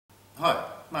Hi,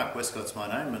 Mark Westcott's my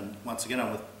name, and once again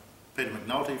I'm with Peter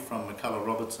McKnoulty from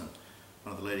Robertson,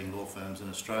 one of the leading law firms in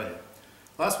Australia.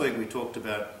 Last week we talked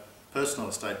about personal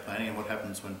estate planning and what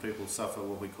happens when people suffer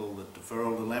what we call the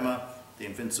deferral dilemma, the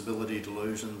invincibility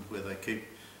delusion, where they keep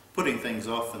putting things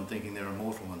off and thinking they're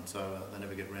immortal, and so they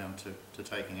never get round to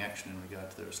taking action in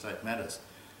regard to their estate matters.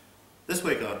 This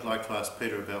week I'd like to ask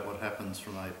Peter about what happens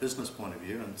from a business point of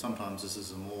view, and sometimes this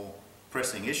is a more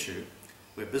pressing issue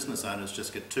where business owners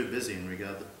just get too busy in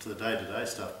regard to the day-to-day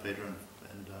stuff, Peter,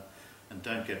 and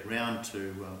don't get round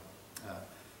to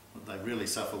they really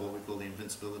suffer what we call the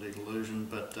invincibility delusion,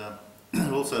 but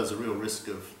also there's a real risk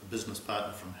of a business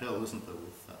partner from hell, isn't there,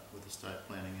 with estate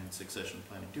planning and succession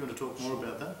planning. Do you want to talk more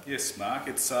about that? Yes, Mark.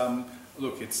 It's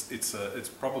look, it's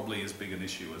probably as big an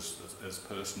issue as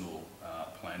personal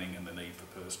planning, and the need for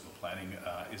personal planning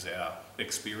is our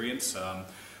experience.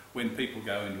 When people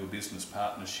go into a business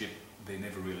partnership, they're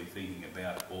never really thinking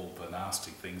about all the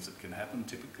nasty things that can happen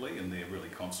typically, and they're really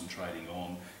concentrating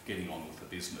on getting on with the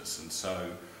business. And so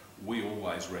we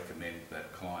always recommend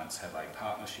that clients have a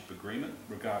partnership agreement,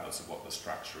 regardless of what the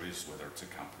structure is, whether it's a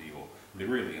company or they're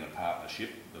really in a partnership.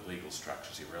 The legal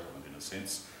structure is irrelevant in a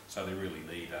sense, so they really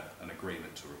need an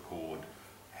agreement to record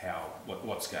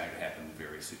what's going to happen in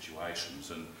various situations.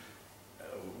 And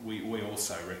we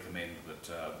also recommend that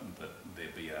there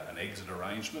be an exit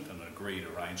arrangement, an agreed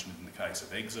arrangement in the case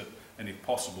of exit, and if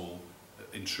possible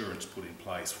insurance put in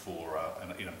place for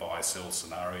in a buy-sell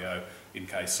scenario in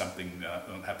case something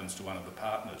happens to one of the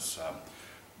partners.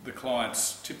 The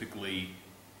clients typically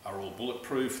are all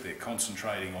bulletproof. They're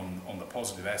concentrating on the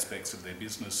positive aspects of their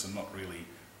business and not really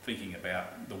thinking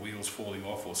about the wheels falling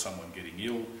off or someone getting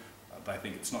ill. They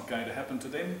think it's not going to happen to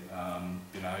them.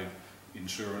 You know,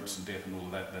 insurance and death and all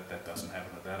of that doesn't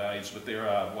happen at that age. But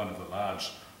one of the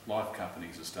large life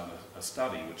companies has done a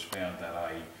study which found that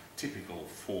a typical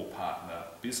four-partner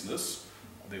business,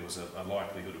 there was a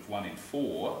likelihood of 1 in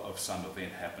 4 of some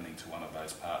event happening to one of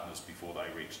those partners before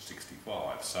they reached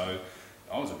 65. So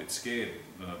I was a bit scared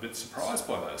and a bit surprised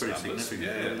by those numbers.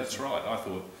 Yeah, that's right. I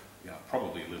thought,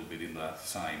 probably a little bit in the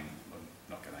same,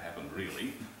 not going to happen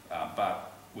really, but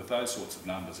with those sorts of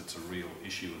numbers, it's a real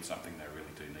issue and something they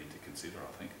really do need to consider,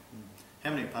 I think. How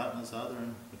many partners are there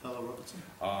in Robertson?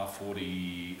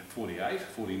 48,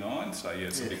 49, so yeah,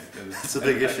 it's a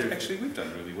big issue. Actually, we've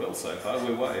done really well so far.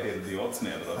 We're way ahead of the odds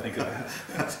now that I think about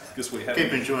it. Because we haven't,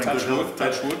 keep enjoying touch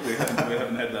wood, we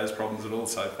haven't had those problems at all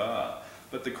so far.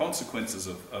 But the consequences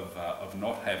of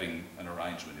not having an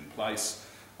arrangement in place,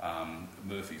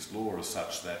 Murphy's Law is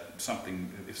such that if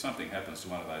something happens to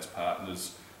one of those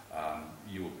partners,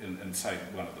 and say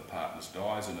one of the partners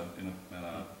dies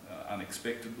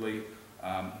unexpectedly,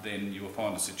 then you will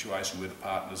find a situation where the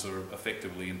partners are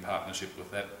effectively in partnership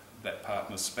with that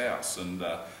partner's spouse. And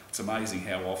it's amazing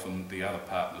how often the other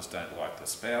partners don't like the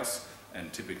spouse,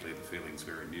 and typically the feeling's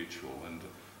very mutual. And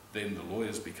then the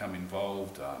lawyers become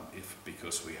involved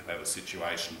because we have a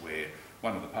situation where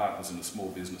one of the partners in a small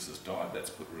business has died. That's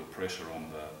put real pressure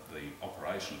on the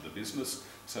operation of the business.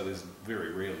 So there's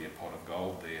very rarely a pot of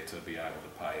gold there to be able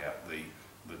to pay out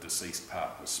the deceased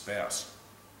partner's spouse.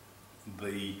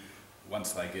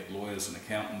 Once they get lawyers and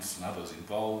accountants and others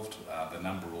involved, the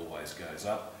number always goes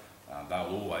up.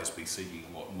 They'll always be seeking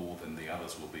a lot more than the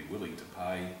others will be willing to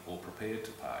pay or prepared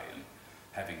to pay. And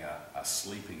having a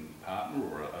sleeping partner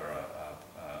or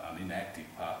an inactive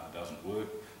partner doesn't work,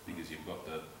 because you've got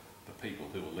the people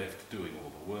who are left doing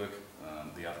all the work,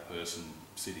 the other person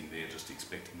sitting there just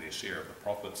expecting their share of the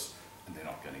profits, and they're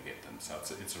not going to get them. So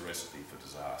it's a recipe for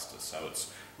disaster. So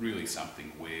it's really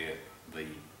something where the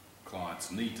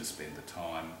clients need to spend the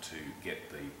time to get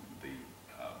the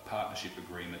partnership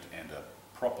agreement and a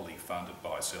properly funded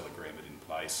buy-sell agreement in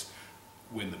place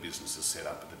when the business is set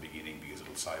up at the beginning, because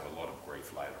it'll save a lot of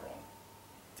grief later on.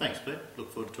 Thanks, Pete.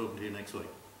 Look forward to talking to you next week.